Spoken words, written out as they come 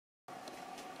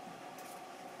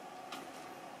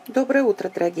Доброе утро,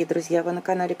 дорогие друзья! Вы на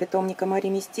канале питомника Мари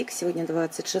Мистик. Сегодня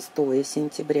 26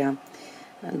 сентября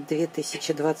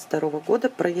 2022 года.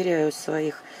 Проверяю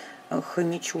своих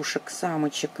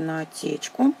хомячушек-самочек на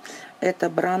течку.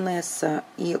 Это баронесса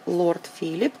и лорд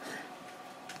Филипп.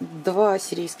 Два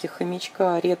сирийских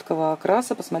хомячка редкого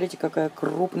окраса. Посмотрите, какая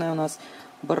крупная у нас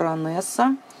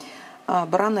баронесса.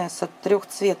 Баронесса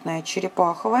трехцветная,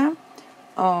 черепаховая.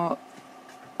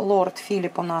 Лорд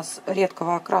Филипп у нас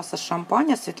редкого окраса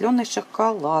шампань, осветленный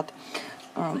шоколад.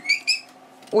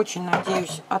 Очень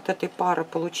надеюсь от этой пары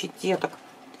получить деток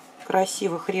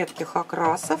красивых редких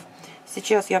окрасов.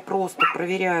 Сейчас я просто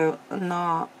проверяю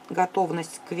на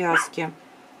готовность к вязке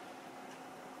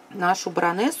нашу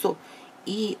баронессу.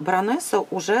 И баронесса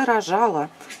уже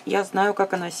рожала. Я знаю,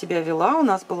 как она себя вела. У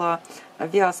нас была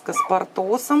вязка с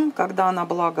портосом, когда она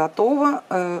была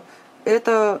готова.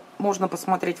 Это можно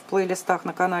посмотреть в плейлистах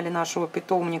на канале нашего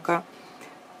питомника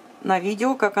на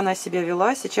видео, как она себя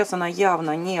вела. Сейчас она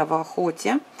явно не в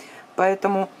охоте.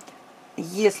 Поэтому,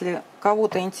 если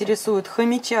кого-то интересуют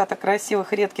хомячата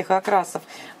красивых редких окрасов,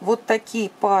 вот такие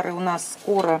пары у нас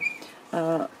скоро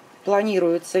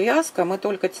планируется вязка. Мы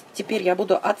только теперь я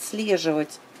буду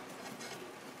отслеживать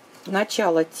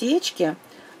начало течки.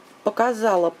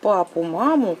 Показала папу,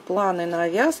 маму, планы на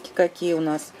вязки, какие у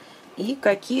нас. И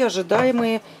какие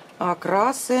ожидаемые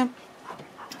окрасы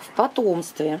в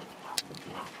потомстве.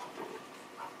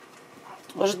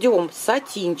 Ждем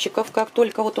сатинчиков, как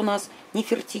только вот у нас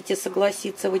Нефертити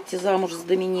согласится выйти замуж за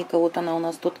Доминика. Вот она у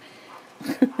нас тут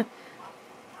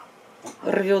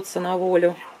рвется на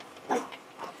волю.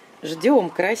 Ждем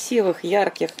красивых,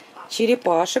 ярких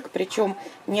черепашек. Причем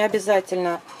не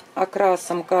обязательно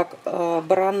окрасом, как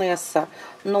баронесса,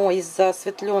 но из-за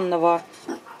осветленного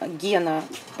гена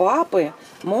папы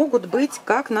могут быть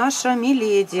как наша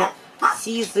миледи,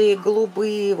 сизые,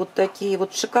 голубые, вот такие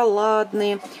вот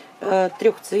шоколадные,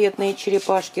 трехцветные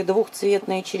черепашки,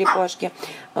 двухцветные черепашки,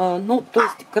 ну то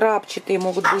есть крапчатые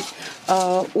могут быть.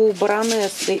 У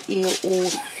баронессы и у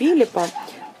Филиппа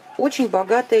очень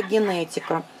богатая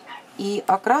генетика, и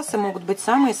окрасы могут быть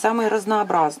самые-самые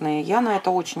разнообразные. Я на это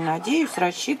очень надеюсь,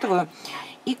 рассчитываю,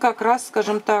 и как раз,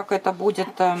 скажем так, это будет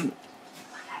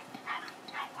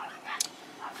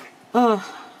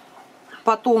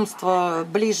потомство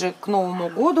ближе к Новому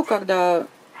году, когда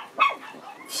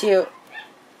все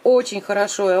очень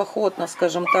хорошо и охотно,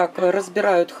 скажем так,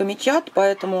 разбирают хомячат,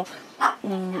 поэтому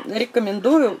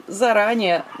рекомендую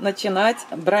заранее начинать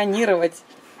бронировать,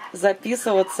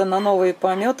 записываться на новые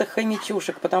пометы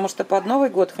хомячушек, потому что под Новый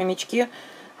год хомячки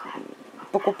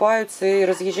покупаются и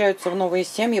разъезжаются в новые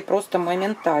семьи просто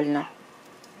моментально.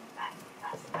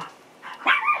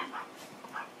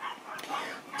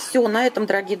 Все, на этом,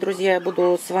 дорогие друзья, я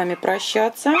буду с вами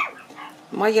прощаться.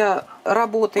 Моя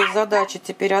работа и задача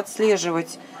теперь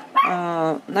отслеживать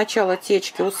начало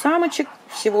течки у самочек.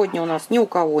 Сегодня у нас ни у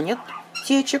кого нет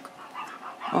течек.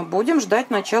 Будем ждать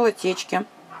начала течки.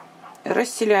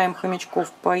 Расселяем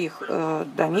хомячков по их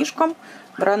домишкам.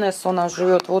 Баронесса у нас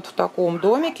живет вот в таком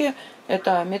домике.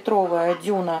 Это метровая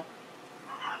дюна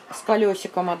с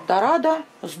колесиком от Дорадо,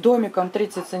 с домиком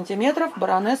 30 сантиметров.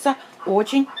 Баронесса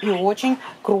очень и очень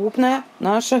крупная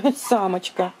наша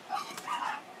самочка.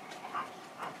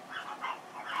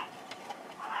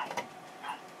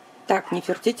 Так,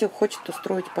 Нефертити хочет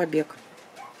устроить побег.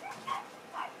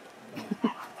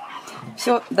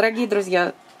 Все, дорогие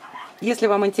друзья, если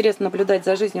вам интересно наблюдать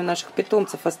за жизнью наших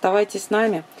питомцев, оставайтесь с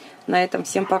нами. На этом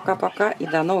всем пока-пока и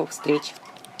до новых встреч.